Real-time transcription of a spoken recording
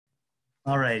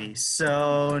Alrighty,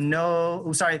 so no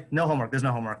homework. There's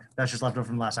no homework. That's just left over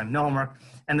from last time. No homework,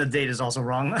 and the date is also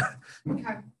wrong.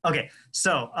 Okay. Okay,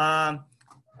 so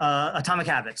atomic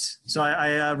habits. So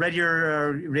I read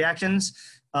your reactions.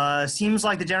 Seems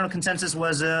like the general consensus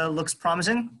was looks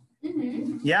promising.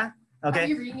 Mm-hmm. Yeah. Okay. Are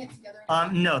we reading it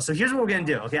together? No. So here's what we're gonna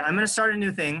do. Okay, I'm gonna start a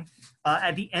new thing.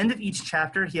 At the end of each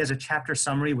chapter, he has a chapter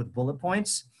summary with bullet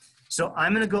points. So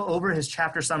I'm going to go over his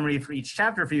chapter summary for each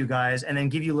chapter for you guys and then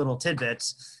give you little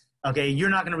tidbits. Okay, you're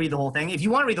not going to read the whole thing. If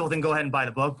you want to read the whole thing, go ahead and buy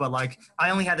the book. But like, I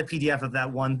only had the PDF of that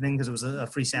one thing because it was a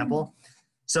free sample.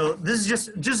 So this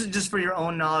is just for your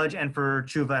own knowledge and for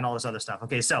Teshuvah and all this other stuff.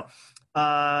 Okay, so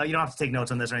you don't have to take notes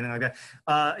on this or anything like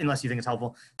that, unless you think it's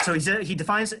helpful. So he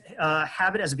defines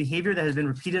habit as a behavior that has been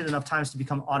repeated enough times to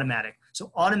become automatic.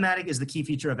 So automatic is the key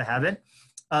feature of a habit.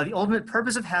 The ultimate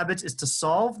purpose of habits is to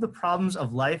solve the problems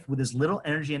of life with as little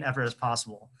energy and effort as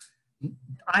possible.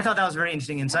 I thought that was a very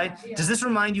interesting insight. Yeah. Does this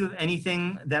remind you of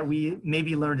anything that we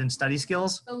maybe learned in study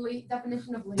skills? The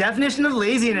definition of laziness. Definition of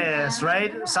laziness,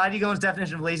 right? Sadi Gaon's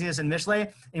definition of laziness in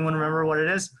Mishle. Anyone remember what it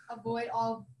is? Avoid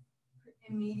all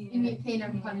immediate pain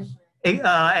and punishment.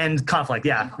 And conflict,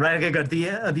 yeah, right? Okay, good.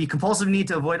 The compulsive need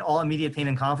to avoid all immediate pain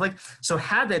and conflict. So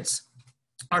habits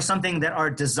are something that are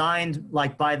designed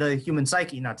like by the human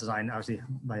psyche, not designed obviously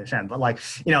by Hashem, but like,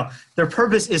 their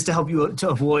purpose is to help you to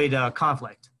avoid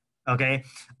conflict. Okay.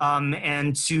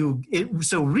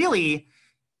 So really,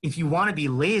 if you want to be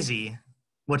lazy,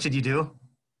 what should you do?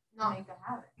 Not make a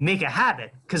habit. Make a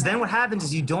habit. Because then what happens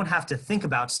is you don't have to think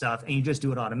about stuff and you just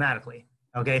do it automatically.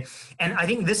 Okay. And I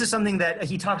think this is something that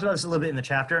he talks about this a little bit in the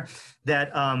chapter,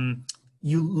 that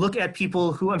you look at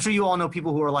people who, I'm sure you all know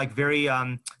people who are like very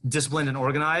disciplined and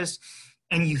organized,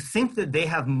 and you think that they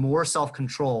have more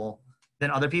self-control than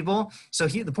other people. So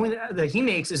the point that he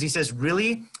makes is he says,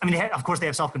 really, I mean, of course they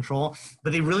have self-control,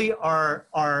 but they really are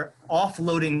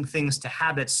offloading things to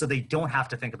habits so they don't have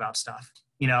to think about stuff,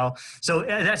 So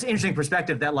that's an interesting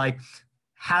perspective that like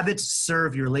habits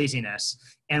serve your laziness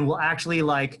and will actually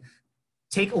like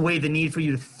take away the need for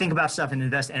you to think about stuff and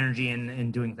invest energy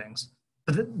in doing things.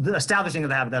 But the establishing of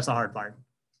the habit, that's the hard part.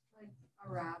 Like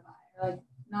a rabbi, like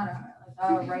not a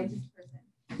rabbi, like a righteous person.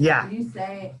 Yeah. You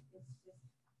say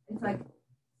it's like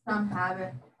some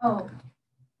habit. Oh,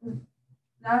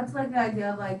 that's like the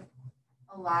idea of like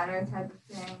a ladder type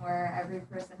of thing where every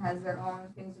person has their own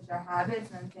things which are habits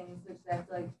and things which they have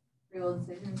to like free will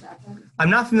decisions. That type of thing.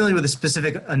 I'm not familiar with the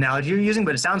specific analogy you're using,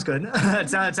 but it sounds good. It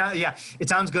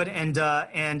sounds good. And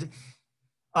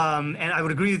I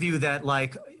would agree with you that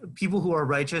like people who are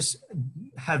righteous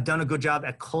have done a good job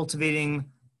at cultivating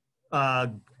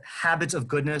habits of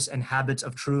goodness and habits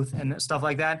of truth and stuff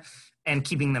like that, and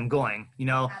keeping them going. At the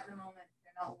moment,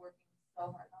 they're not working so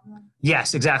hard on them.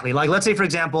 Yes, exactly. Like let's say, for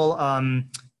example,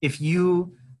 this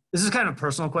is kind of a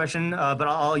personal question, but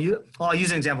I'll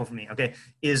use an example for me. Okay,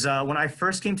 is when I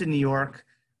first came to New York.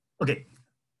 Okay,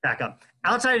 back up.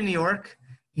 Outside of New York,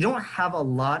 you don't have a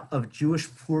lot of Jewish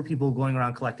poor people going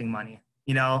around collecting money,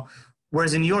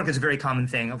 whereas in New York, it's a very common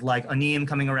thing of like aniyim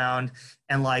coming around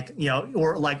and like,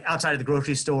 or like outside of the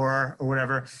grocery store or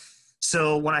whatever.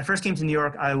 So when I first came to New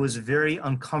York, I was very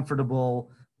uncomfortable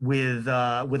with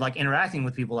like interacting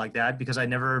with people like that because I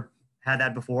never had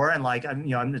that before. And like,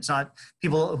 it's not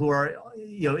people who are,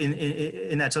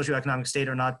 in that socioeconomic state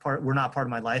were not part of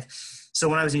my life. So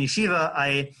when I was in yeshiva,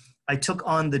 I took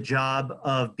on the job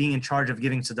of being in charge of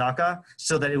giving tzedakah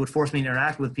so that it would force me to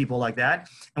interact with people like that.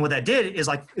 And what that did is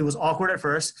like, it was awkward at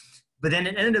first, but then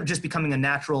it ended up just becoming a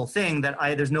natural thing that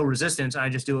there's no resistance. And I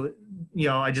just do it,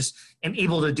 I just am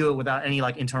able to do it without any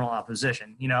like internal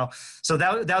opposition, So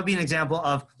that would be an example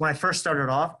of when I first started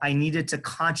off, I needed to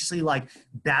consciously like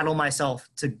battle myself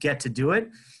to get to do it.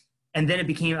 And then it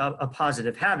became a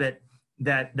positive habit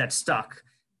that stuck.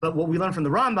 But what we learned from the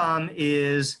Rambam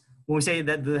is, when we say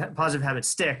that the positive habit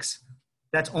sticks,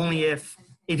 that's only if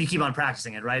you keep on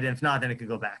practicing it, right? And if not, then it could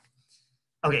go back.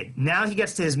 Okay, now he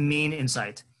gets to his main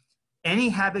insight. Any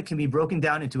habit can be broken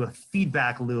down into a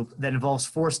feedback loop that involves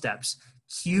 4 steps: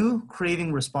 cue,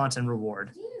 craving, response, and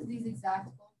reward. Do you use these exact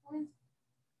bullet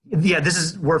points? Yeah, this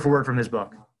is word for word from his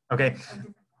book. Okay.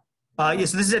 So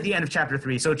this is at the end of chapter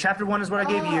 3. So chapter 1 is what I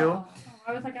gave you.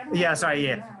 I was like, Yeah, sorry,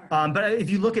 yeah. But if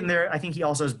you look in there, I think he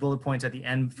also has bullet points at the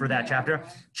end for that chapter.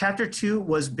 Chapter 2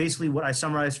 was basically what I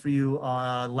summarized for you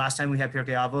last time we had Pirkei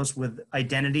Avos, with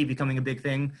identity becoming a big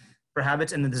thing for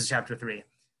habits, and then this is chapter 3.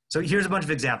 So here's a bunch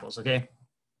of examples, okay?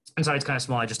 I'm sorry, it's kind of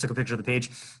small. I just took a picture of the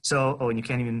page. So, and you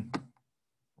can't even,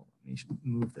 let me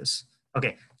move this.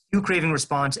 Okay, cue, craving,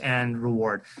 response, and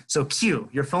reward. So cue,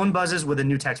 your phone buzzes with a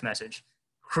new text message.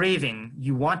 Craving,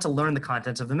 you want to learn the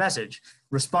contents of the message.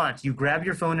 Response, you grab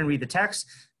your phone and read the text.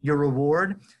 Your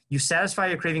reward, you satisfy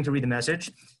your craving to read the message.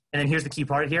 And then here's the key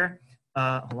part here.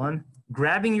 Hold on.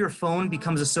 Grabbing your phone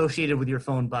becomes associated with your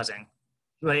phone buzzing.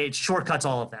 Right? It shortcuts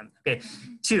all of them. Okay.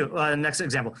 2, next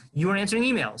example. You are answering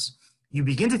emails. You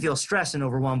begin to feel stressed and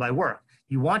overwhelmed by work.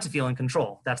 You want to feel in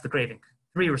control. That's the craving.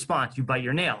 3, response, you bite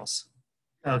your nails.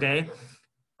 Okay.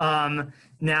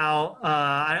 Now,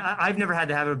 I've never had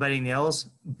the habit of biting nails,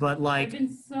 but like, They've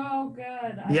been so good.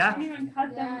 I Yeah? can't even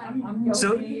cut them. I'm guilty.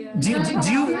 So, do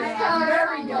you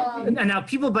Very good. and now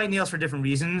people bite nails for different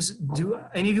reasons. Do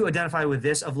any of you identify with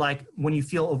this of like when you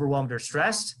feel overwhelmed or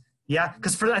stressed? Yeah,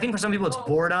 because I think for some people it's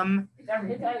boredom. It's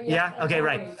everything. Yeah, okay,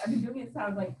 right. I've been doing it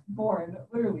sounds like bored,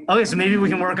 literally. Okay, so maybe we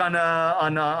can work on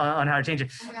how to change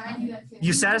it. Oh my God, I knew that too.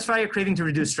 You satisfy your craving to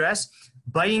reduce stress.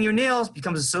 Biting your nails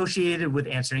becomes associated with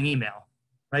answering email.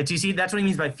 Right? So you see, that's what he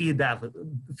means by feedback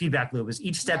loop, is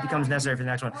each step becomes necessary for the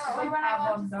next one. Or when I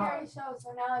watch a scary show,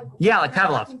 so now like Yeah, like when I'm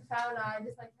Pavlov. watching Sauna, I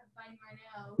just like kept biting my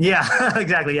nails. Yeah,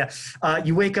 exactly. Yeah.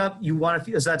 You wake up, you want to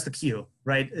feel, so that's the cue,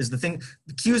 right? The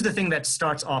cue is the thing that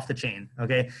starts off the chain.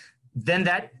 Okay. Then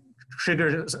that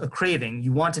triggers a craving.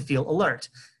 You want to feel alert.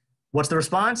 What's the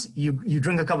response? You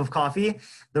drink a cup of coffee.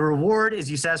 The reward is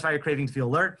you satisfy your craving to feel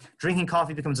alert. Drinking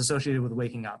coffee becomes associated with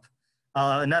waking up.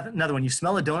 Another one, you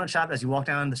smell a donut shop as you walk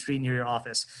down the street near your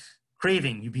office.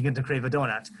 Craving, you begin to crave a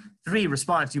donut. 3,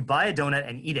 response, you buy a donut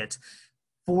and eat it.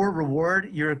 4, reward,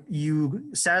 you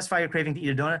satisfy your craving to eat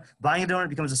a donut. Buying a donut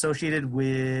becomes associated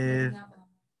with,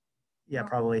 yeah,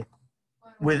 probably,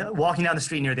 with walking down the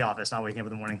street near the office, not waking up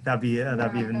in the morning. That'd be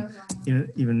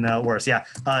even worse. Yeah.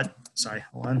 Sorry,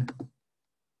 hold on.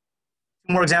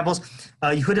 2 more examples.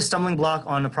 You hit a stumbling block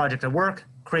on a project at work.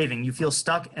 Craving, you feel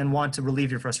stuck and want to relieve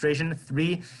your frustration.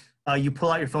 3, you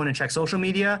pull out your phone and check social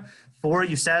media. 4,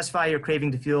 you satisfy your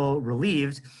craving to feel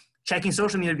relieved. Checking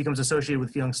social media becomes associated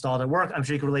with feeling stalled at work. I'm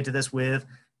sure you can relate to this with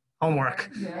homework,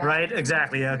 right?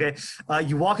 Exactly, okay.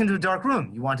 You walk into a dark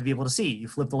room. You want to be able to see. You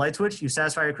flip the light switch. You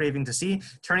satisfy your craving to see.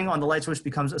 Turning on the light switch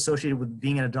becomes associated with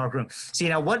being in a dark room. See,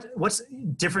 now what's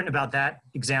different about that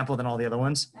example than all the other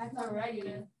ones? That's already.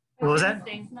 What was that?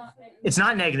 It's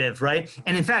not negative, right?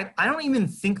 And in fact, I don't even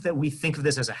think that we think of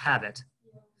this as a habit,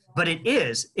 but it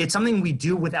is. It's something we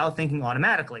do without thinking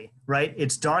automatically, right?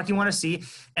 It's dark, you want to see,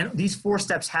 and these 4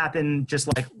 steps happen just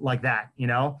like that, you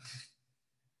know?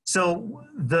 So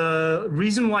the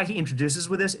reason why he introduces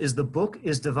with this is the book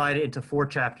is divided into 4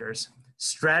 chapters.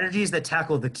 Strategies that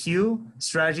tackle the cue,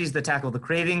 strategies that tackle the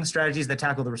craving, strategies that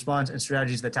tackle the response, and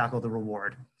strategies that tackle the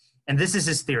reward. And this is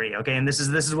his theory, okay? And this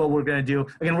is what we're going to do.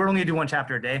 Again, we're only going to do 1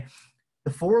 chapter a day.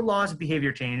 The 4 laws of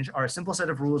behavior change are a simple set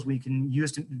of rules we can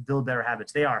use to build better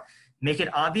habits. They are: make it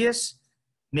obvious,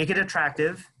 make it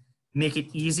attractive, make it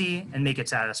easy, and make it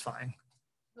satisfying.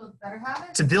 Build better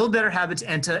habits? To build better habits,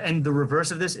 and the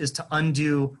reverse of this is to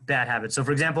undo bad habits. So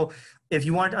for example, if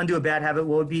you want to undo a bad habit,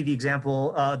 what would be the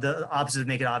example, the opposite of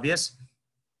make it obvious?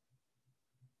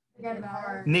 Forget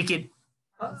about it. Make it,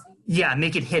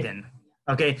 make it hidden.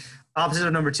 Okay, opposite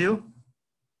of number 2?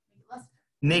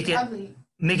 Make it ugly.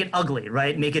 Make it ugly,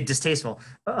 right? Make it distasteful.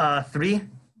 3,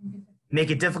 make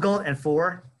it difficult. And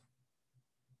 4,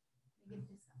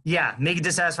 make it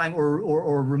dissatisfying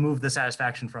or remove the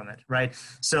satisfaction from it, right?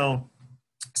 So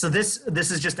this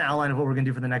is just an outline of what we're gonna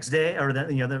do for the next day, or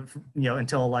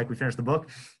until like we finish the book.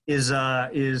 Is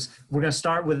we're gonna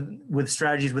start with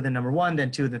strategies within number 1,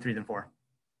 then 2, then 3, then 4.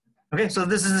 Okay, so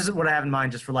this is what I have in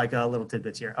mind just for like little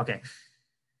tidbits here. Okay,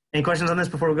 any questions on this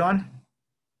before we go on?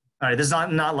 All right, this is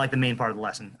not like the main part of the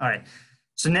lesson. All right,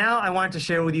 so now I wanted to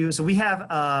share with you, so we have,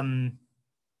 I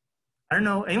don't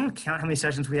know, anyone count how many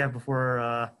sessions we have before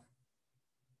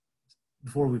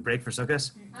we break for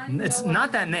Sukkot? It's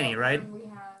not that many, right?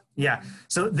 Yeah,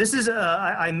 so this is,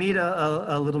 I made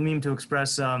a little meme to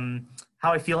express how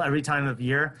I feel every time of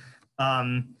year.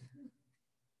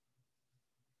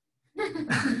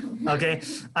 Okay,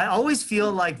 I always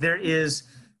feel like there is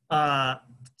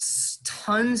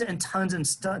tons and tons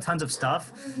of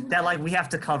stuff that like we have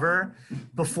to cover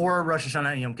before Rosh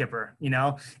Hashanah and Yom Kippur, you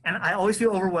know? And I always feel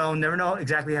overwhelmed, never know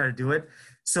exactly how to do it.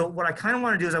 So what I kind of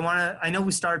want to do is I know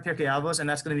we started Pirkei Avos and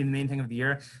that's going to be the main thing of the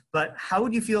year, but how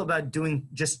would you feel about doing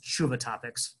just Teshuvah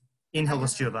topics in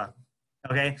Hilchos Teshuvah,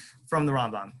 okay, from the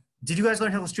Rambam? Did you guys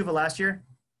learn Hilchos Teshuvah last year?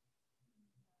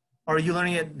 Or are you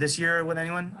learning it this year with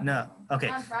anyone? No. Okay.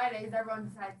 On Fridays, everyone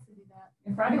decides to do that.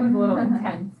 And Friday was a little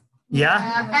intense.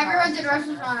 Yeah? Everyone did Rosh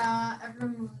Hashanah.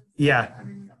 Everyone was. Yeah.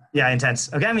 Yeah,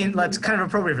 intense. Okay, I mean, that's kind of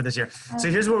appropriate for this year. So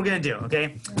here's what we're going to do,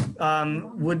 okay?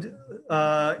 Would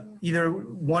either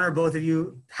one or both of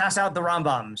you pass out the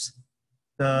Rambams?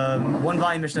 The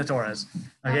one-volume Mishnah Torahs.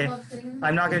 Okay,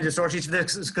 I'm not going to do source sheets for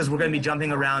this because we're going to be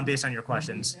jumping around based on your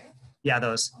questions. Yeah,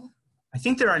 those. I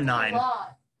think there are 9.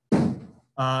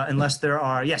 Unless there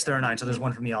are, yes, there are 9. So there's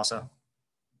one for me also.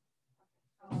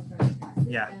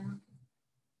 Yeah.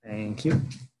 Thank you.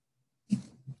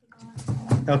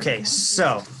 Okay,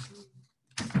 so.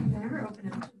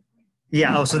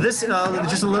 Yeah. Oh, so this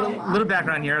just a little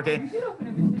background here. Okay.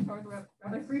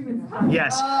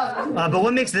 Yes. But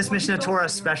what makes this Mishnah Torah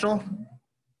special?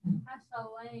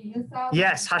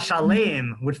 Yes,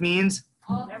 Hashaleim, which means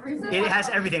it has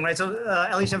everything, right? So,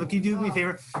 Elisha, can you do me a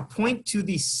favor? Point to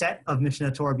the set of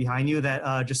Mishnah Torah behind you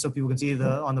that just so people can see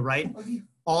on the right.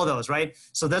 All those, right?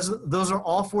 So those are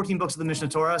all 14 books of the Mishnah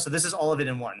Torah. So this is all of it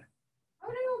in one.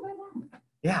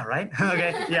 Yeah, right?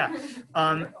 Okay, yeah.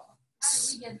 It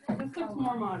looks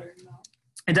more modern, though.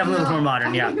 It definitely looks more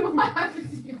modern, yeah.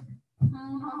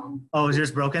 Oh, is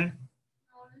yours broken?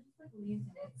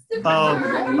 Oh,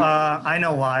 I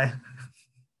know why.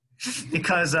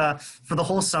 Because for the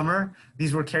whole summer,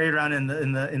 these were carried around in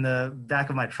the back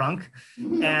of my trunk,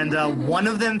 and one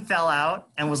of them fell out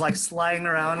and was like sliding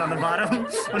around on the bottom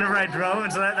whenever I drove,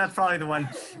 and so that's probably the one.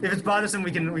 If it's bothersome,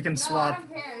 we can swap.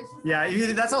 Yeah,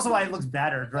 that's also why it looks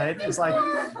battered, right? It's like,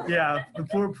 yeah, the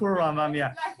poor Rambam,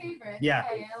 yeah. My favorite. Yeah.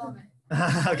 Okay, I love it.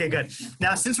 Okay, good.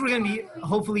 Now, since we're going to be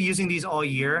hopefully using these all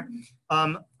year,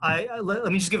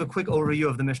 let me just give a quick overview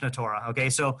of the Mishnah Torah.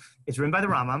 Okay, so it's written by the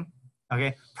Rambam.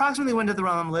 Okay, approximately when did the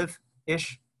Rambam live?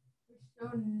 Ish.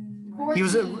 He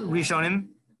was a Rishonim,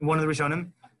 one of the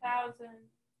Rishonim.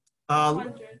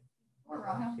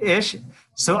 1,100. Ish.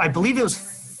 So I believe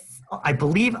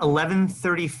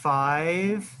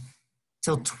 1135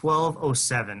 till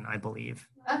 1207. I believe.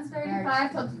 That's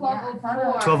 35 till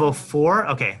 1204. 1204.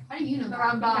 Okay. How do you know the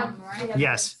Rambam, right?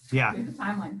 Yes. Yeah. There's a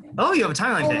timeline thing. Oh, you have a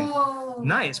timeline thing. Oh.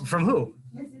 Nice. From who?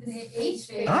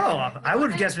 Oh, I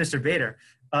would have guessed Mr. Bader.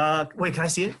 Wait, can I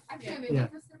see it? Yeah.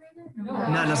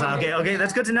 No, it's not. Okay, okay,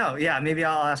 that's good to know. Yeah, maybe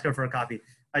I'll ask her for a copy.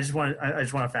 I just want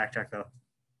to fact check though.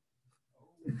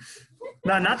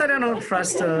 No, not that I don't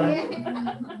trust.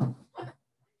 No.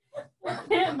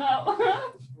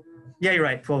 Yeah, you're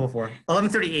right. 1204,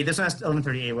 1138. This one has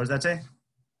 1138. What does that say?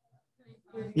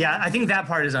 Yeah, I think that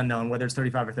part is unknown whether it's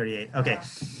 35 or 38. Okay.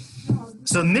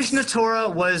 So Mishnah Torah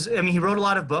was, he wrote a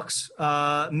lot of books.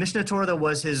 Mishnah Torah, though,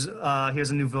 was his, here's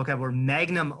a new vocabulary,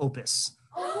 magnum opus.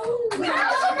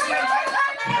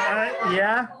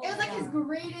 Yeah? It was like his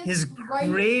greatest. His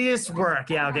greatest work.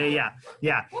 Yeah, okay, yeah. We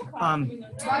had a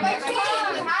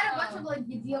bunch of like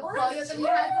Yediyah Klal that we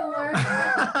had to learn.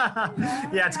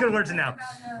 Yeah, it's a good word to know.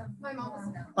 My mom was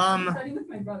I'm studying with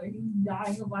my brother. He's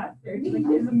dying of laughter. He's like,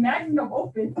 his magnum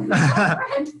opus.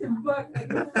 Book.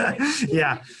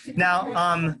 Yeah.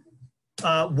 Now,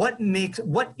 what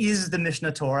is the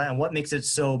Mishnah Torah and what makes it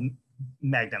so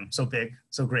magnum, so big,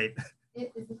 so great?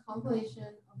 It is a compilation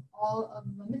of all of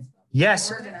the mitzvahs.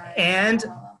 Yes, and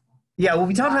yeah, well,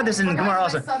 we talked about this in Gemara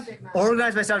also.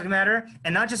 Organized by subject matter,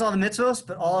 and not just all the mitzvahs,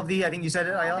 but all of the, I think you said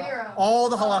it, Ayala, all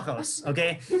the halachos,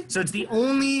 okay? So it's the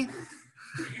only,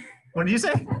 what did you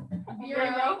say?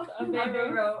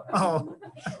 Oh.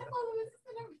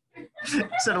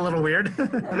 Said a little weird.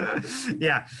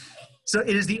 Yeah. So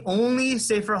it is the only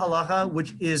Sefer Halacha,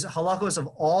 which is halachos of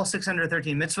all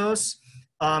 613 mitzvos,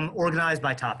 organized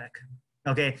by topic.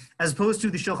 Okay, as opposed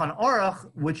to the Shulchan Aruch,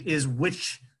 which is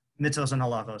which mitzvos and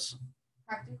halachos.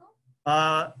 Practical?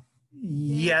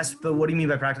 Yes, but what do you mean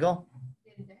by practical?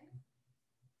 Day-to-day?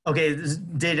 Okay,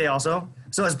 day-to-day also.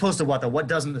 So as opposed to what though? What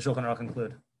doesn't the Shulchan Aruch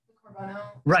include?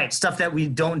 Right, stuff that we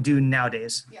don't do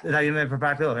nowadays. Yeah. That you meant for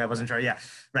practical? Okay, I wasn't sure. Yeah,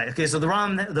 right. Okay, so the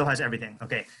Rambam though has everything.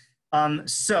 Okay,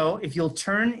 so if you'll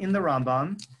turn in the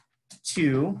Rambam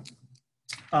to,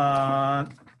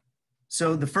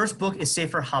 so the first book is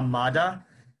Sefer Hamada,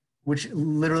 which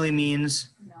literally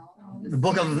means the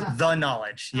book of the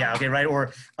knowledge. Yeah, okay, right.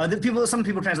 Or some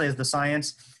people translate it as the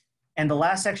science. And the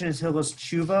last section is Hilchos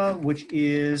Teshuvah, which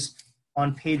is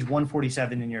on page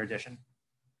 147 in your edition.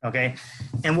 Okay,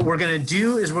 and what we're going to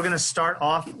do is we're going to start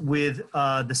off with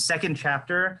the second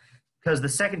chapter, because the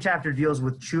second chapter deals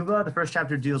with Teshuvah. The first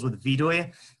chapter deals with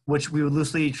Vidui, which we would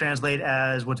loosely translate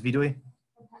as, what's Vidui?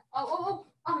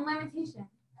 Lamentation.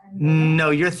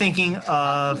 No, you're thinking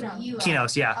of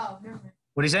Kinos, yeah. Oh, never mind.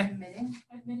 What do you say?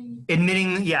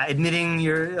 Admitting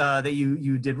your that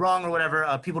you did wrong or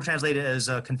whatever. People translate it as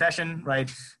confession, right?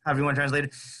 However you want to translate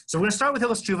it. So we're going to start with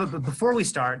Hilchos Teshuvah, but before we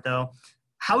start, though,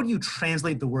 how do you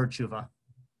translate the word Teshuvah?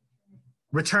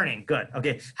 Returning, good.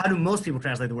 Okay, how do most people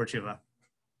translate the word Teshuvah?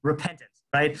 Repentance,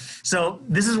 right? So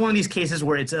this is one of these cases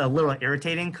where it's a little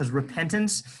irritating because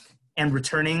repentance and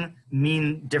returning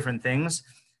mean different things.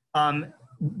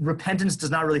 repentance does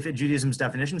not really fit Judaism's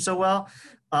definition so well.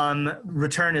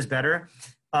 Return is better.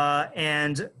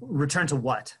 And return to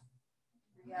what?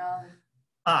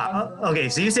 Okay,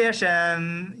 so you say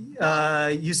Hashem,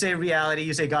 you say reality,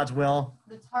 you say God's will.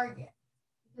 The target.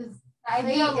 Because I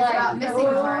faith feel is like about missing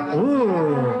the targets.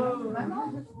 Ooh.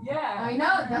 Yeah. I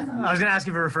know. That's I was going to ask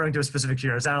you for referring to a specific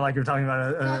shir. It sounded like you were talking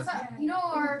about No, it's not, you know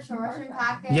our Russian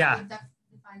packet? Yeah.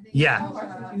 Define things. Yeah.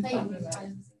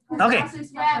 Faith. Okay.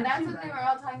 Yeah, that's what they were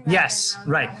all talking about. Yes,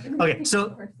 right. Okay,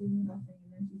 so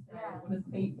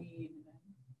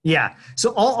yeah,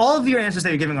 so all of your answers that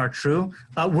you're giving are true.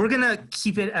 We're gonna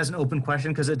keep it as an open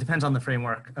question because it depends on the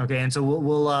framework. Okay, and so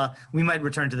we might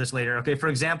return to this later. Okay, for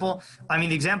example,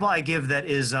 the example I give that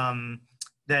is kind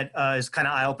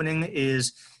of eye-opening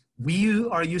is we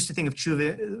are used to thinking of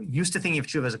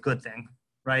tshuva as a good thing,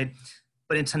 right?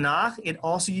 But in Tanakh, it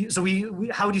also so we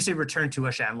how would you say return to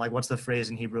Hashem? Like, what's the phrase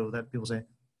in Hebrew that people say?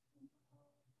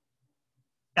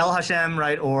 El Hashem,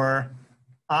 right? Or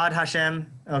Ad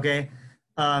Hashem, okay?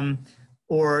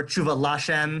 Or Tshuva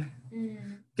Lashem.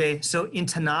 Okay, so in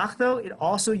Tanakh, though, it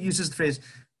also uses the phrase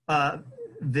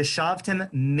Vishavtem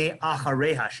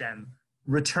me'acharei Hashem,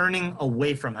 returning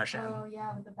away from Hashem. Oh,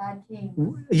 yeah, with the bad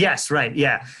king. Yes, right,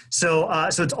 yeah. So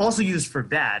it's also used for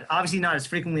bad. Obviously not as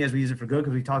frequently as we use it for good,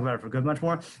 because we talk about it for good much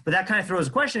more. But that kind of throws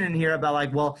a question in here about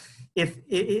like, well, if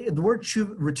the word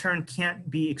tshuva, return can't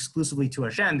be exclusively to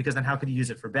Hashem, because then how could you use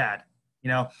it for bad? You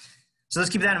know? So let's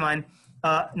keep that in mind.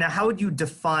 Now, how would you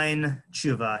define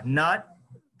tshuva? Not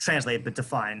translate, but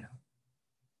define.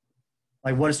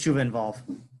 Like, what does tshuva involve?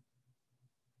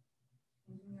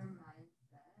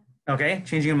 Okay,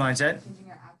 changing your mindset.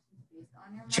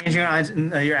 Changing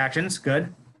your actions,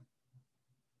 good.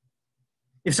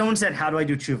 If someone said, how do I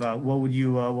do tshuva?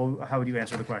 How would you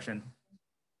answer the question?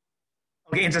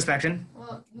 Okay, introspection.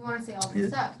 Well, you want to say all the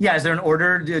steps. Yeah, is there an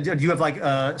order? Do you have like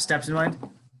steps in mind?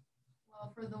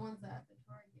 Well, for the ones that the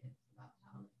target, about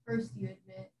how first you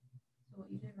admit to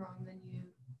what you did wrong, then you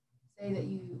say that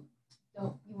you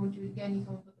won't do it again, you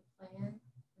come up with a plan,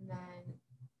 and then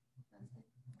that's it.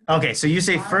 Okay, so you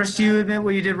say first you admit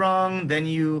what you did wrong, then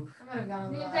you... You have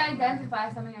to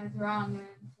identify something that's wrong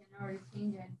in order to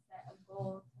change it and set a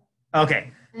goal.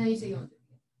 Okay. And then you say you won't do it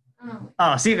again.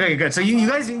 Oh, see, okay, good. So you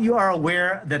guys, you are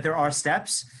aware that there are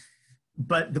steps,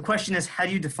 but the question is, how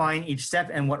do you define each step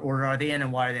and what order are they in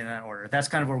and why are they in that order? That's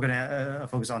kind of what we're going to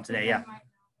focus on today, yeah.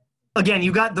 Again,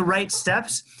 you got the right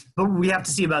steps, but we have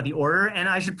to see about the order. And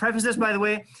I should preface this, by the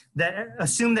way, that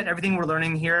assume that everything we're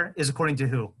learning here is according to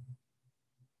who?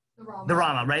 The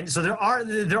Rambam, right? So there's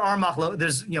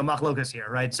machlokas here,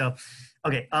 right? So,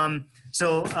 okay. That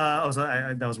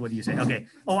was what you say. Okay.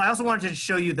 Oh, I also wanted to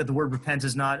show you that the word repent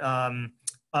is not a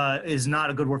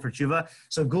good word for tshuva.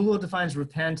 So Google defines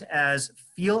repent as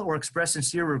feel or express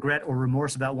sincere regret or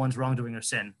remorse about one's wrongdoing or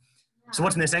sin. So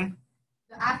what's missing?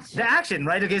 The action,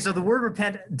 right? Okay. So the word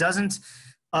repent doesn't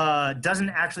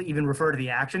actually even refer to the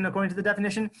action according to the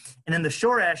definition. And then the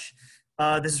shoresh,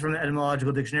 this is from the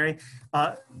etymological dictionary.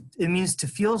 It means to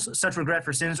feel such regret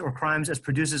for sins or crimes as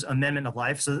produces amendment of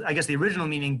life. So I guess the original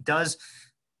meaning does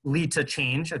lead to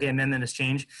change. Okay, amendment is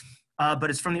change. But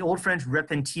it's from the Old French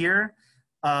repentir,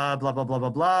 blah, blah, blah, blah,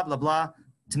 blah, blah, blah,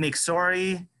 to make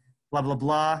sorry, blah, blah,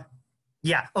 blah.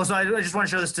 Yeah. Oh, so I just want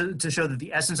to show this to show that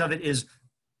the essence of it is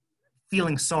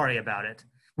feeling sorry about it,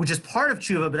 which is part of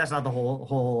tshuva, but that's not the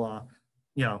whole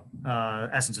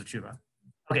essence of tshuva.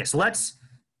 Okay, so let's...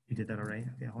 You did that already.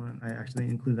 Okay, hold on. I actually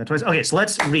included that twice. Okay, so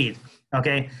let's read.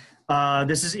 Okay,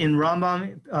 this is in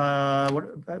Rambam.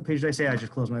 What page did I say? I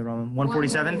just closed my Rambam.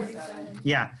 147.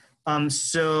 Yeah.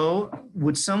 So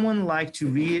would someone like to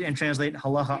read and translate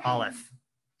Halacha Aleph?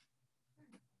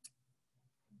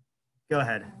 Go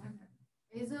ahead.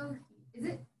 Is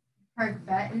it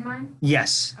bet in mind?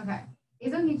 Yes. Okay.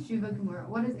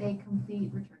 What is a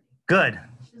complete returning? Good.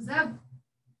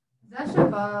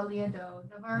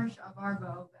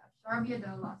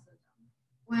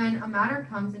 When a matter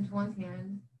comes into one's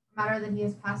hand, a matter that he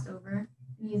has passed over,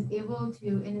 and he is able to,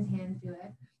 in his hand, do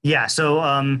it. Yeah, so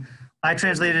I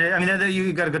translated it. I mean,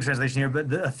 you got a good translation here,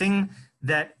 but a thing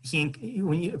that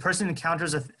when a person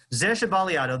encounters zeh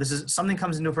shebaliado, this is something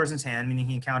comes into a person's hand, meaning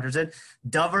he encounters it.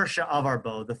 Davar she'avar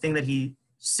bo, the thing that he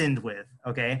sinned with,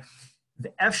 okay? The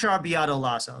efshar biado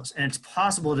lasos, and it's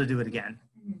possible to do it again.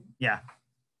 Mm-hmm. Yeah.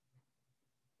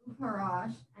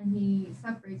 Parash, and he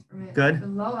separates from it. Good. The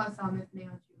lo asam ifnei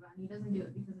tshuva, and he doesn't do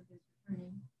it because of his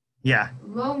returning. Yeah.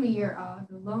 Lo miyirah,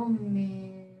 the lo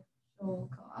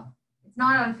mesholka. It's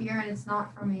not out of fear, and it's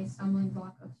not from a stumbling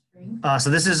block of strength. So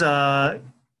this is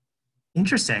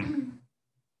interesting.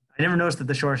 I never noticed that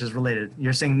the shorsh is related.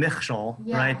 You're saying michshol,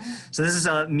 right? So this is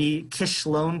mi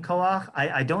kishlon koach.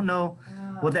 I don't know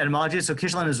what the etymology is. So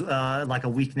kishlon is like a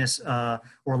weakness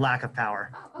or lack of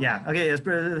power. Oh, okay. Yeah, okay, it's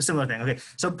a similar thing. Okay,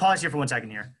 so pause here for 1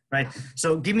 second here, right?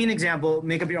 So give me an example,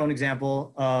 make up your own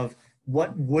example of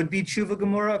what would be tshuva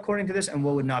gemura according to this and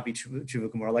what would not be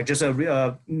tshuva gemura. Like just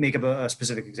make up a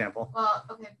specific example. Well,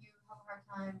 okay, if you have a hard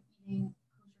time eating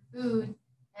kosher food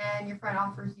and your friend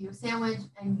offers you a sandwich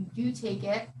and you do take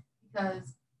it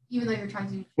because even though you're trying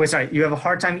to Wait, sorry, you have a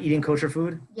hard time eating kosher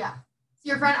food? yeah. So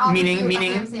your friend offers you a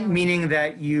ham sandwich. Meaning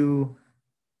that you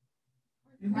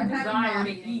desire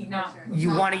to eat, not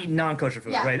want to eat non-kosher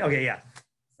food, Yeah. right? Okay, yeah.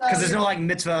 So Because there's no you're- like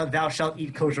mitzvah, thou shalt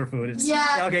eat kosher food. It's,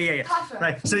 Yeah. Okay, yeah. Kasha.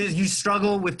 Right. So you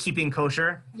struggle with keeping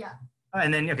kosher. Yeah.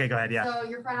 And then, okay, go ahead, yeah. So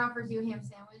your friend offers you a ham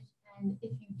sandwich, and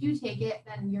if you do take it,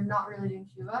 then you're not really doing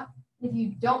tshuva. If you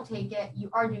don't take it, you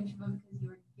are doing tshuva because you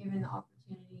were given the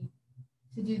opportunity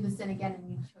to do the sin again, and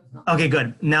you chose not. Okay, good.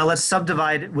 Now let's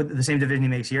subdivide with the same division he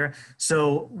makes here.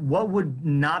 So what would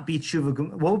not be tshuva,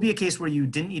 what would be a case where you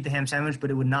didn't eat the ham sandwich, but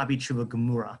it would not be tshuva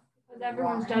gemura? Because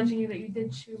everyone's judging you that you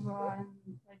did tshuva, and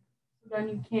like, so then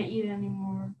you can't eat it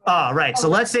anymore. Right. So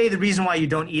let's say the reason why you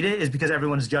don't eat it is because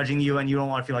everyone's judging you and you don't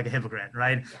want to feel like a hypocrite,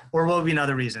 right? Yeah. Or what would be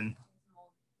another reason?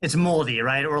 It's moldy,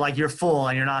 right? Or like you're full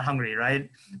and you're not hungry, right?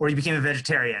 Or you became a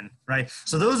vegetarian, right?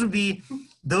 So those would be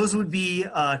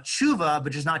tshuva,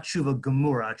 but just not tshuva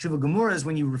gemura. Tshuva gemura is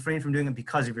when you refrain from doing it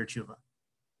because of your tshuva.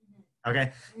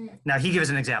 Okay. Now he gives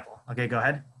an example. Okay, go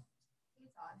ahead.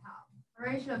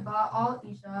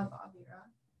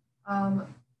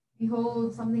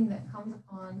 Behold, something that comes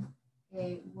upon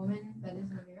a woman that is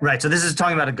an Avera. Right. So this is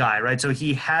talking about a guy, right? So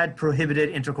he had prohibited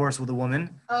intercourse with a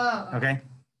woman. Oh. Okay.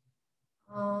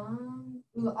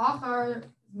 ולאחר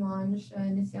זמן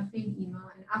שנסיחת אימה,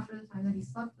 and after the time that he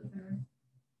slept with her,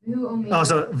 והוא עומד. Oh,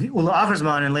 so ula'achar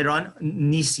zman, and later on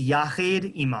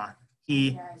nisyachid ima.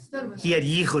 stood with He her. had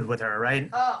yichud with her, right?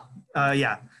 Oh.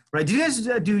 Yeah. Right. Do you guys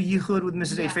do yichud with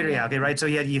Mrs. H. Fader? Yeah. Okay. Right. So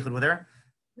he had yichud with her.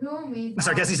 והוא עומד.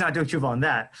 So I guess he's not doing tshuva on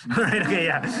that. Right. Okay.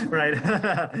 Yeah. Right.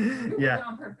 Yeah.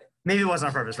 on purpose. Maybe it wasn't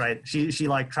on purpose, right? She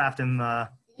like trapped him.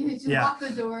 You just Yeah. lock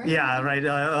the door. Yeah. Right.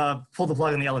 Pulled the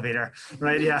plug in the elevator.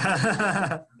 Right. Yeah.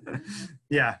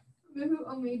 Yeah. והוא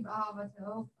עומד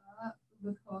באהבתו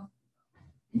ובכוח.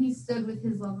 And he stood with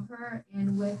his love of her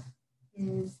and with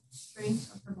his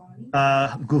strength of her body.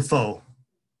 Gufo.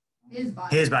 His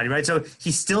body. His body, right? So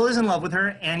he still is in love with her,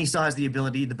 and he still has the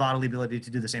ability, the bodily ability to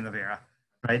do the same avera,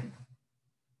 right?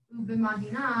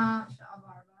 ובמדינה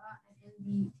שעבר בה, and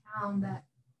in the town that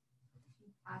he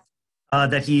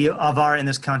passed. That he avar in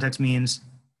this context means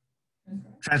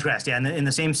transgressed. Yeah, in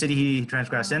the same city he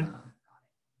transgressed in.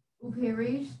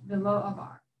 Uperish below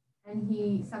avar, and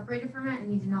he separated from it, and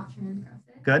he did not transgress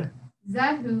it. Good.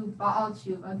 Zehu ba'al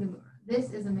tshuva gemura. This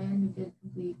is a man who did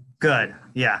complete. Good.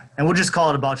 Yeah, and we'll just call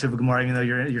it a Baal Tshuva Gemara, even though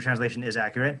your translation is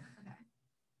accurate. Okay.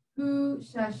 Who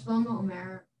Shlomo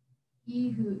Omer, he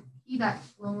that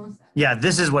Shlomo said. Yeah,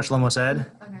 this is what Shlomo said.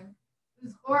 Okay.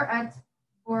 Who's for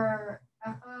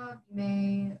Echa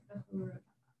Ymei Teshuvah.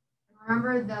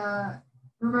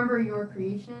 Remember your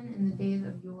creation in the days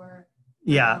of your.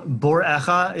 Yeah, Bor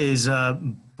Echa is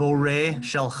Bore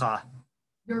Shelcha,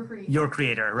 Your creation. your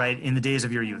creator, right? In the days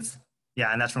of your youth.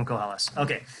 Yeah, and that's from Koheles.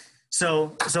 Okay.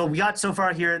 So we got so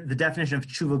far here the definition of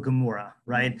tshuva gemura,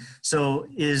 right? So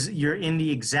you're in the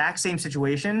exact same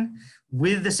situation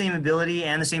with the same ability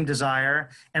and the same desire,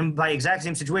 and by exact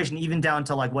same situation, even down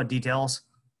to like what details?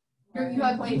 You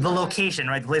had The location,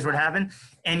 right? The place where it happened,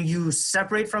 and you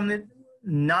separate from it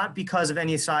not because of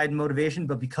any side motivation,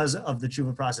 but because of the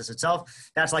tshuva process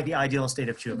itself. That's like the ideal state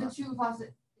of So the tshuva. tshuva process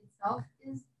itself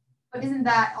is, but isn't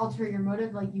that ulterior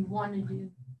motive? Like you want to do.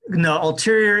 No,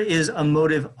 ulterior is a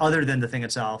motive other than the thing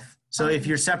itself. So if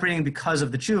you're separating because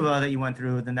of the tshuva that you went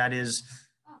through, then that is,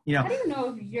 you know. How do you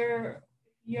know if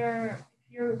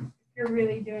you're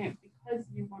really doing it because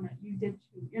you did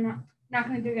tshuva? You're not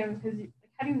going to do it because you.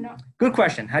 How do you know? Good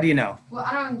question. How do you know? Well,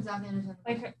 I don't exactly understand.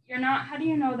 Like you're not. How do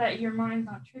you know that your mind's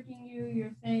not tricking you?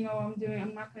 You're saying, "Oh,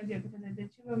 I'm not going to do it because I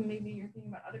did tshuva." Maybe you're thinking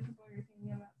about other people. You're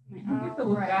thinking about something You have to else.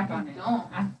 look back on it.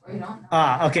 Or you don't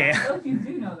know. Okay. I feel like you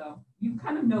do know though. You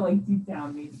kind of know like deep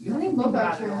down maybe. You I think don't both are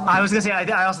about it true. all. I was gonna say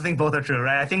I also think both are true,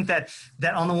 right? I think that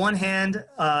on the one hand,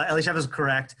 Elishev is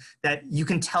correct that you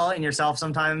can tell in yourself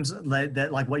sometimes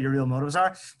that like what your real motives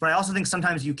are, but I also think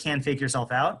sometimes you can fake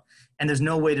yourself out, and there's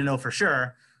no way to know for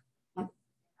sure.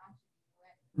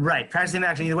 Right, practice the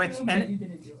action either way, But you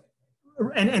didn't do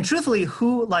it. and truthfully,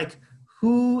 who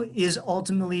is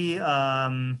ultimately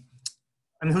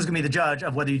I mean, who's going to be the judge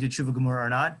of whether you did Teshuvah Gemura or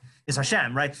not? Is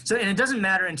Hashem, right? So, and it doesn't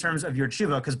matter in terms of your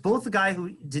Teshuvah, because both the guy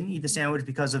who didn't eat the sandwich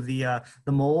because of the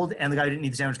mold and the guy who didn't eat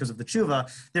the sandwich because of the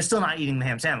Teshuvah, they're still not eating the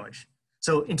ham sandwich.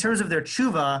 So in terms of their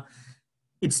Teshuvah,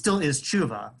 it still is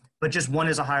Teshuvah, but just one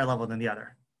is a higher level than the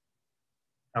other.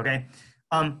 Okay?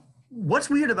 What's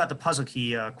weird about the puzzle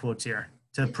key quotes here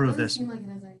to prove this? Seem like it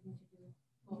has anything to do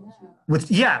with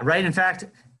Right? In fact,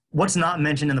 what's not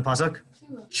mentioned in the pasuk?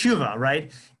 Tshuva, right?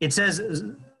 It says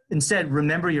instead,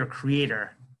 remember your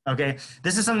creator. Okay,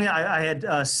 this is something I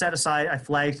had set aside, I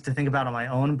flagged to think about on my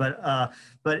own, but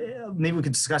maybe we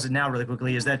could discuss it now really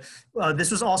quickly, is that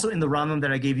this was also in the Rambam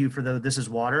that I gave you for the This is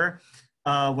Water,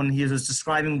 when he was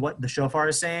describing what the shofar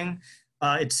is saying.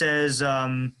 It says,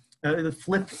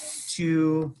 flip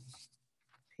to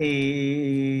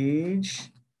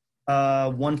page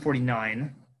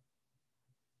 149,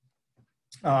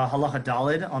 halacha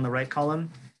dalid on the right column.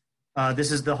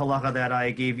 This is the halacha that I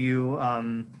gave you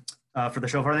for the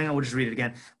shofar thing. I will just read it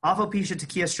again.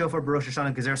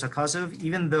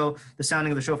 Even though the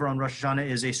sounding of the shofar on Rosh Hashanah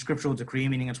is a scriptural decree,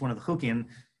 meaning it's one of the chukim,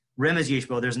 remez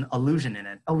yeshbo, there's an allusion in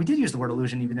it. Oh, we did use the word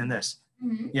allusion even in this.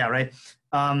 Mm-hmm. Yeah, right?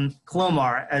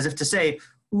 Klomar, as if to say,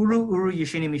 Uru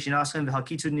yesheni mishinaschem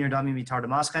v'halkitu nir dami mitar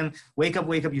damaschem. Wake up,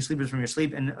 you sleepers from your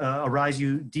sleep, and arise,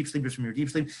 you deep sleepers from your deep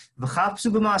sleep. V'chapsu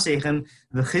b'maasechem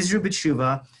v'chizru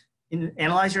b'teshuvah.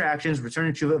 Analyze your actions,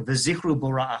 return to teshuvah, v'zichru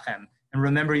bora'achem, and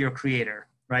remember your creator,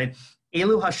 right?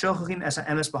 Elu hashochachim es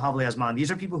ha'emes b'havlei hazman. These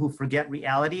are people who forget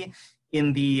reality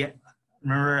in the,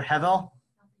 remember Hevel?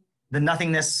 The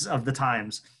nothingness of the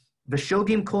times.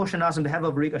 V'shogim kol shanasem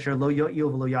b'hevel b'rik asher lo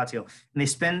yo'il v'lo yatil. And they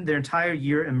spend their entire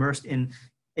year immersed in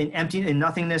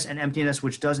nothingness and emptiness,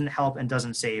 which doesn't help and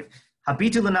doesn't save.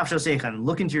 Habitu l'nafshosechem,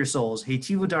 look into your souls.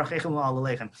 Heitivu darchechem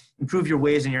v'alalechem, improve your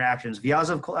ways and your actions.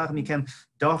 V'yazav kol ach mikem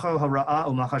darcho hara'a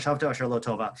u'machashavta asher lo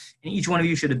tova. And each one of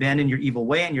you should abandon your evil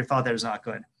way and your thought that is not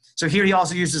good. So here he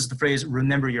also uses the phrase,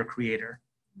 remember your creator.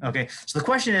 Okay, so the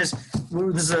question is,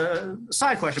 this is a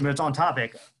side question, but it's on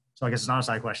topic. So I guess it's not a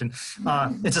side question.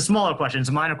 It's a smaller question, it's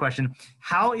a minor question.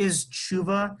 How is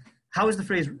teshuvah, how is the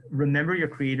phrase, remember your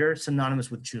creator,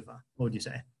 synonymous with teshuvah? What would you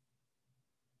say?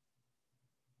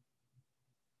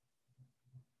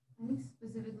 I think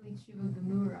specifically Teshuvah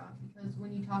Gemura, because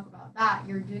when you talk about that,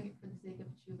 you're doing it for the sake of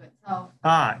Teshuvah itself.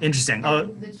 Ah, interesting.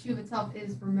 And the Teshuvah itself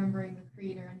is remembering the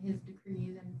Creator and His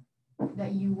decrees, and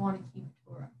that you want to keep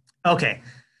Torah. Okay,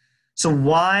 so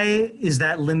why is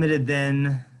that limited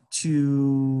then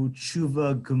to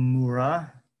Teshuvah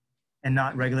Gemura and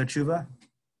not regular Teshuvah?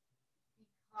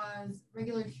 Because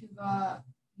regular Teshuvah,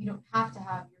 you don't have to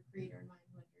have your Creator in mind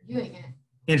when you're doing it.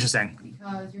 Interesting.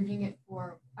 Because you're doing it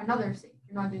for another sake.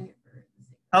 You're not doing it for the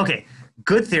sake. Okay,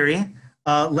 good theory.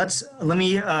 Let's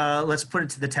put it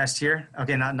to the test here.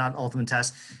 Okay, not ultimate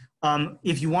test.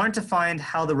 If you wanted to find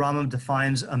how the Rambam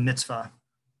defines a mitzvah,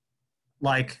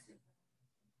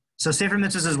 so Sefer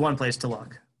Mitzvahs is one place to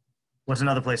look. What's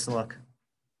another place to look?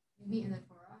 Maybe in the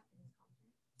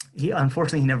Torah.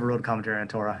 Unfortunately, he never wrote a commentary on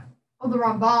Torah. Oh, the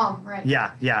Rambam, right?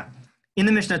 Yeah. In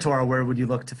the Mishnah Torah, where would you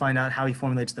look to find out how he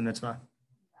formulates the mitzvah?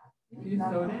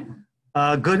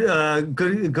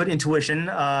 Good intuition.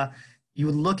 You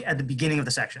would look at the beginning of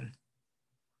the section.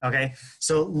 Okay,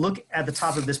 so look at the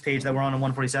top of this page that we're on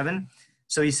 147.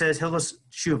 So he says Hilchos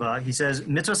Teshuvah. He says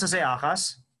mitzvah saseh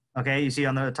achas. Okay, you see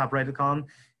on the top right of the column.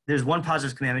 There's one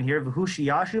positive commandment here. V'hu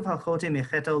sheyashuv hachote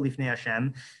mecheto lifnei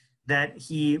Hashem. That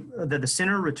the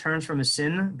sinner returns from his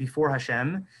sin before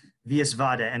Hashem,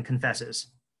 v'yisvada, and confesses.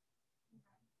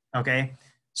 Okay,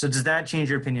 so does that change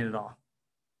your opinion at all?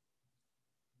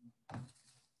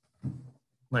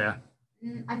 Leah?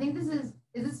 I think is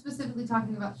it specifically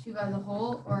talking about Teshuvah as a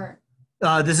whole, or?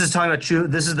 This is talking about Teshuvah.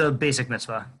 This is the basic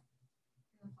mitzvah.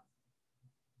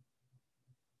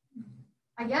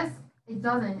 I guess it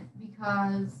doesn't,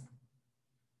 because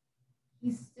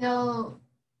he's still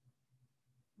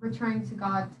returning to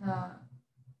God to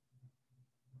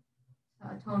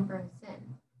atone for his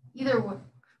sin. Either way.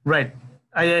 Right.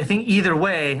 I think either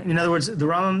way, in other words, the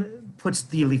Rambam puts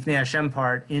the Lifnei Hashem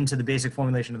part into the basic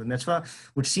formulation of the mitzvah,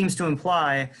 which seems to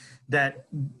imply that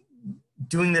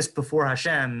doing this before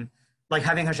Hashem, like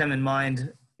having Hashem in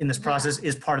mind in this process,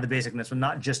 is part of the basic mitzvah,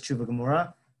 not just Teshuvah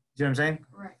Gemura. Do you know what I'm saying?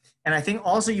 Right. And I think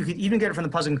also you could even get it from the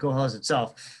Pasuk in Koheles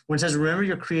itself. When it says, remember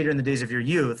your creator in the days of your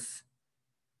youth,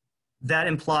 that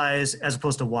implies, as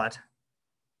opposed to what?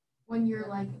 When you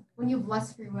have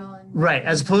less free will. Right,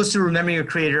 as opposed to remembering your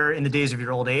creator in the days of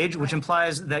your old age, which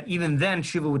implies that even then,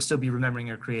 Teshuvah would still be remembering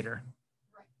your creator.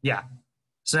 Right. Yeah.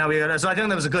 So now so I think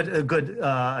that was a good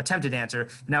attempted answer.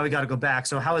 Now we got to go back.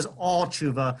 So how is all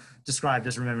Teshuvah described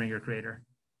as remembering your creator?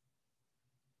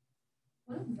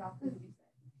 What exactly did you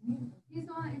say? He's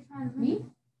the one that you're trying to me.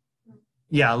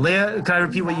 Yeah, Leah, can I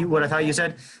repeat what I thought you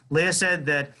said? Leah said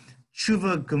that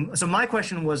Tshuva, so my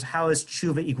question was, how is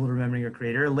Tshuva equal to remembering your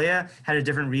creator? Leah had a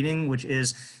different reading, which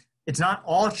is, it's not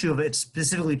all Tshuva, it's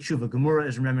specifically Tshuva. Gemura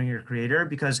is remembering your creator,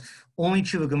 because only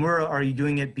Tshuva Gemura are you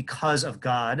doing it because of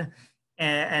God,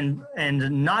 and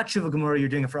not Tshuva Gemura, you're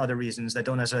doing it for other reasons that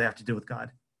don't necessarily have to do with God.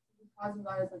 Because of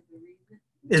God is like the reason.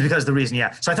 Is because of the reason,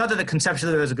 yeah. So I thought that the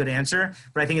conceptually was a good answer,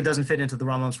 but I think it doesn't fit into the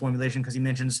Rambam's formulation because he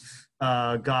mentions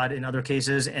God in other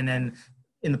cases, and then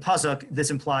in the pasuk, this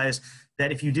implies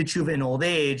that if you did tshuva in old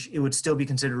age, it would still be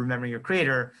considered remembering your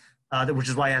creator, which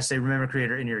is why I have to say remember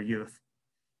creator in your youth.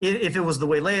 If it was the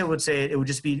way Leah would say it, it would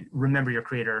just be remember your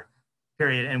creator,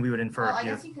 period, and we would infer Well, I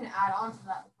youth. guess you can add on to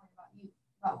that the point about you,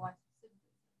 about what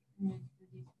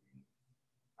specifically.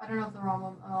 I don't know if the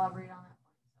Rambam elaborate on that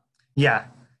point. Yeah.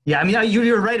 Yeah, I mean,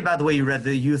 you're right about the way you read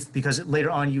the youth, because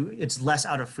later on it's less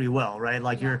out of free will, right?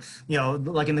 Like you're,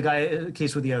 like in the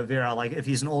case with the Avera, like if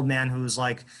he's an old man who's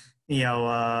like,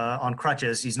 on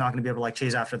crutches, he's not going to be able to like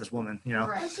chase after this woman,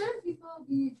 Right. But shouldn't people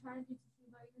be trying to do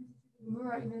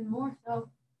even more so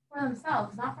for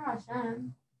themselves, not for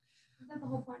Hashem? Is that the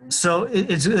whole point of it? So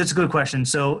it's a good question.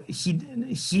 So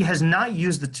he has not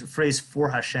used the phrase for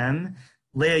Hashem.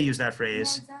 Leah used that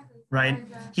phrase, Yeah, exactly. right?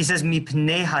 He says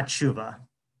mipnei hatshuva.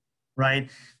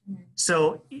 Right.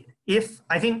 So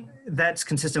I think that's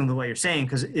consistent with what you're saying,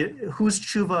 because who's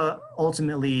tshuva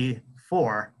ultimately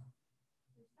for?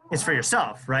 It's for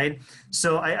yourself, right?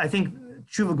 So I think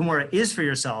tshuva gemura is for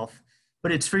yourself,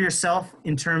 but it's for yourself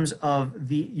in terms of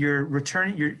you're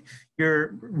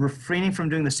refraining from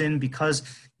doing the sin because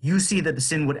you see that the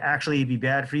sin would actually be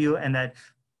bad for you, and that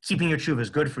keeping your tshuva is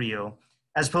good for you,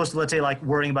 as opposed to, let's say, like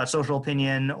worrying about social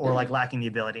opinion or like lacking the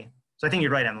ability. So I think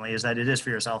you're right, Emily, is that it is for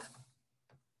yourself.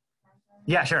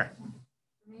 Yeah, sure.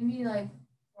 Maybe like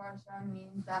for Hashem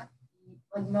means that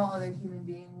like no other human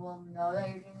being will know that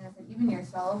you're doing this, like even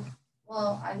yourself.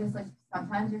 Well, I guess like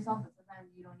sometimes yourself, but sometimes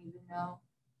you don't even know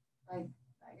like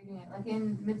that you're doing it. Like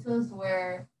in mitzvahs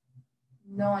where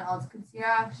no one else could see your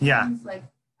actions. Yeah. Like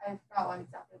I forgot what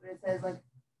exactly, but it says like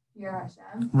hear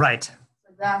Hashem. Right.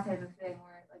 So that type of thing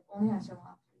where like only Hashem will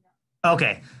actually know.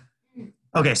 Okay.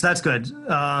 Okay, so that's good.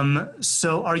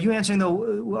 So are you answering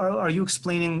are you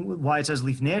explaining why it says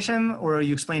Lifnei Hashem, or are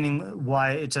you explaining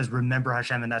why it says remember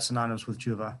Hashem and that's synonymous with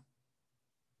tshuva?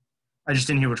 I just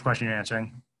didn't hear which question you're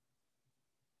answering.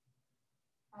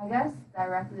 I guess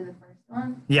directly the first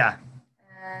one. Yeah.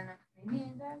 And maybe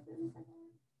indirectly the second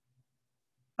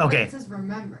one. Okay. It says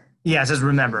remember. Yeah, it says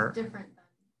remember. It's different than.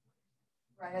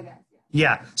 Right, I guess,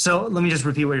 yeah. Yeah, so let me just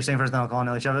repeat what you're saying first, then I'll call on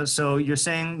Elisheva. So you're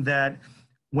saying that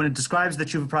when it describes the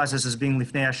tshuva process as being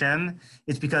lifnei Hashem,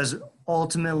 it's because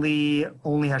ultimately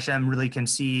only Hashem really can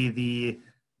see the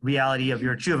reality of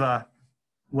your tshuva,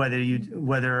 whether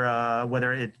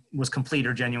it was complete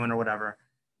or genuine or whatever.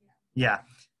 Yeah.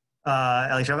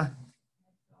 Elisheva?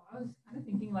 So I was kind of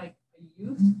thinking like a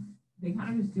youth, they kind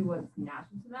of just do what's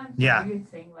natural to them. So Yeah. maybe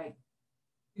it's saying like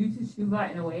do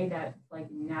teshuva in a way that's like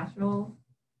natural,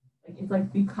 like it's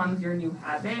like becomes your new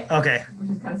habit. Okay. Which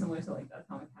is kind of similar to like the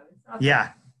atomic habit stuff.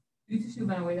 Yeah. Do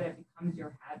teshuva in a way that it becomes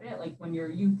your habit. Like when you're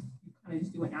youth, you kind of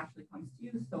just do what naturally comes to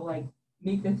you. So like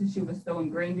make the teshuva so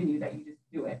ingrained in you that you just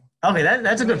do it. Okay,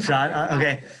 that's a good shot.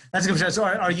 Okay, that's a good shot. So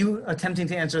are you attempting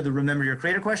to answer the remember your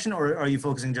creator question, or are you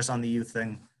focusing just on the youth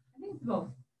thing? I think it's both.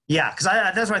 Yeah, because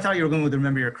that's what I thought you were going with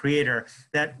remember your creator.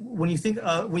 That when you think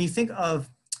of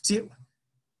see,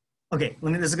 okay,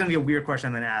 this is going to be a weird question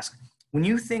I'm going to ask. When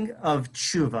you think of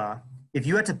tshuva, if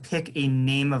you had to pick a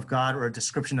name of God or a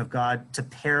description of God to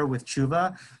pair with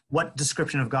tshuva, what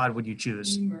description of God would you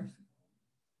choose?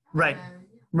 Right,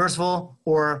 merciful,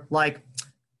 or like,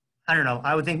 I don't know,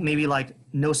 I would think maybe like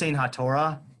Nosein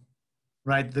HaTorah,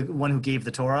 right? The one who gave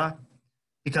the Torah,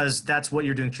 because that's what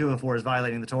you're doing tshuva for, is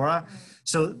violating the Torah.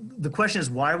 So the question is,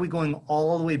 why are we going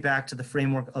all the way back to the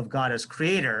framework of God as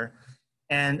creator?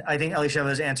 And I think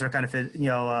Elisheva's answer kind of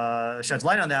sheds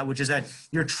light on that, which is that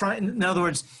you're trying, in other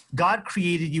words, God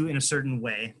created you in a certain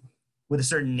way with a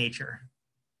certain nature,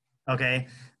 okay?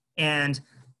 And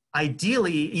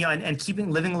ideally, and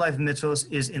living a life of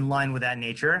mitzvos is in line with that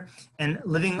nature, and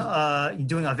doing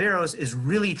averos is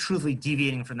really truthfully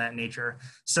deviating from that nature.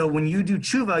 So when you do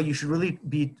tshuva, you should really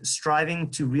be striving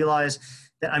to realize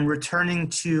that I'm returning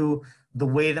to the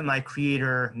way that my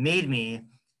creator made me.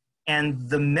 And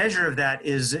the measure of that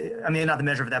is, I mean, not the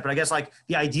measure of that, but I guess like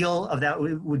the ideal of that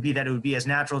would be that it would be as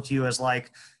natural to you as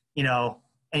like,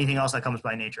 anything else that comes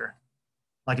by nature,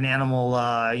 like an animal,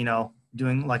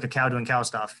 doing like a cow doing cow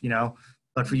stuff,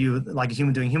 but for you, like a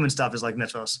human doing human stuff is like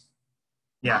mitzvos.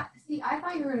 Yeah. See, I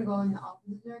thought you were gonna go in the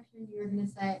opposite direction. You were gonna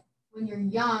say when you're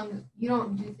young, you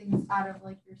don't do things out of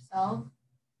like yourself,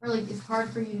 or like it's hard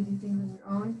for you to do things on your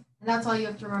own, and that's all you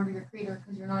have to remember your creator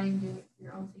because you're not even doing it for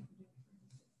your own sake.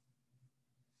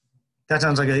 That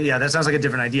sounds like a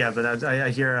different idea, but I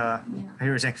hear what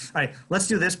you're saying. All right, let's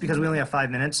do this because we only have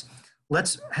 5 minutes.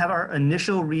 Let's have our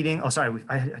initial reading. Oh, sorry,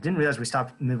 I didn't realize we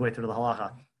stopped midway through the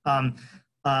halacha.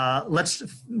 Let's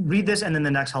read this and then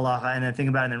the next halacha, and then think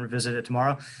about it and then revisit it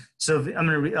tomorrow. So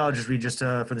I'll just read just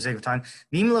for the sake of time.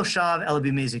 V'im lo shav ela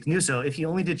b'mezik nuso. If he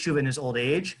only did tshuva in his old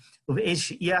age,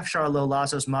 uv'yafshar lo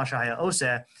lasos ma shehaya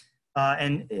oseh,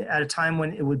 and at a time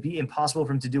when it would be impossible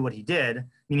for him to do what he did,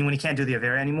 meaning when he can't do the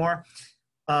avera anymore.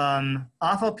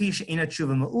 Afal pi she'ena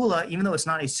tshuva ma'ula, even though it's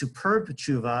not a superb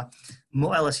tshuva,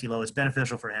 mo'elas hilo is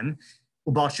beneficial for him.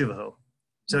 Ubal tshuvahu.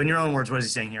 So in your own words, what is he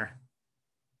saying here?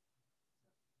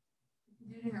 If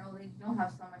you do it in your old age, you don't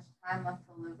have so much time left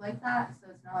to live like that, so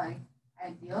it's not like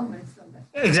ideal, but it's still good.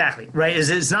 Exactly, right?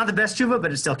 It's not the best tshuva,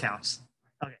 but it still counts.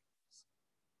 Okay.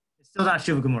 It's still not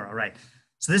tshuva gemura, right?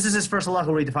 So this is his first halacha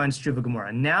where he defines tshuva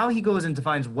gemura. Now he goes and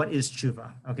defines what is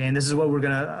tshuva, okay? And this is what we're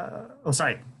going to,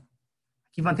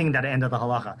 keep on thinking that end of the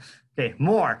halacha. Okay,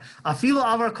 more. Afilu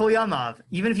avar kol yamav,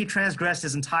 even if he transgressed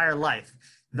his entire life.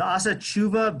 V'asa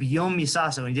tshuva biyom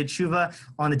misaso, and he did tshuva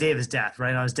on the day of his death,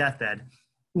 right, on his deathbed.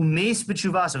 Umeis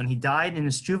b'tshuvaso, and he died in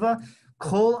his tshuva.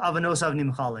 Kol avanosav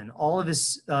nimchalin, all of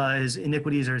his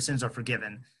iniquities or his sins are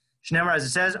forgiven. Shneimar, as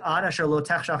it says, ad asher lo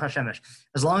techshach hashemesh,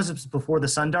 as long as it's before the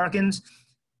sun darkens,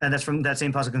 and that's from that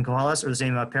same pasuk in Koheles, or the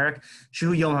same parak,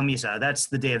 shu yom hamisa, that's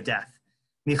the day of death.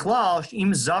 Michlal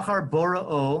im zachar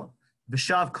bora'o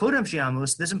v'shav kodem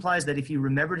shiamus. This implies that if he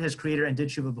remembered his creator and did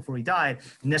tshuva before he died,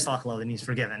 nislach lo, then he's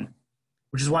forgiven.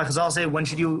 Which is why Chazal say, when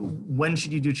should you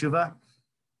do tshuva?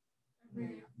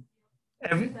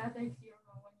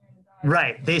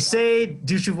 Right. They say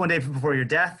do tshuva one day before your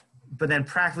death, but then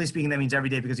practically speaking, that means every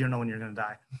day because you don't know when you're going to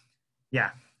die.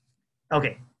 Yeah.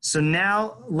 Okay. So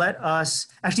now let us.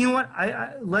 Actually, you know what?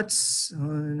 Let's.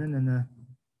 No.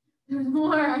 There's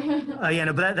more.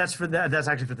 But that's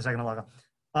actually for the second halacha.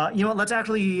 You know what? Let's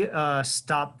actually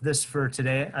stop this for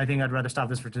today. I think I'd rather stop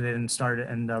this for today than start it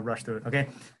and rush through it. Okay.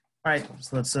 All right.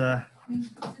 So let's. I'm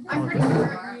pretty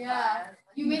sure. Yeah.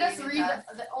 You made us read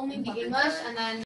only the English and then.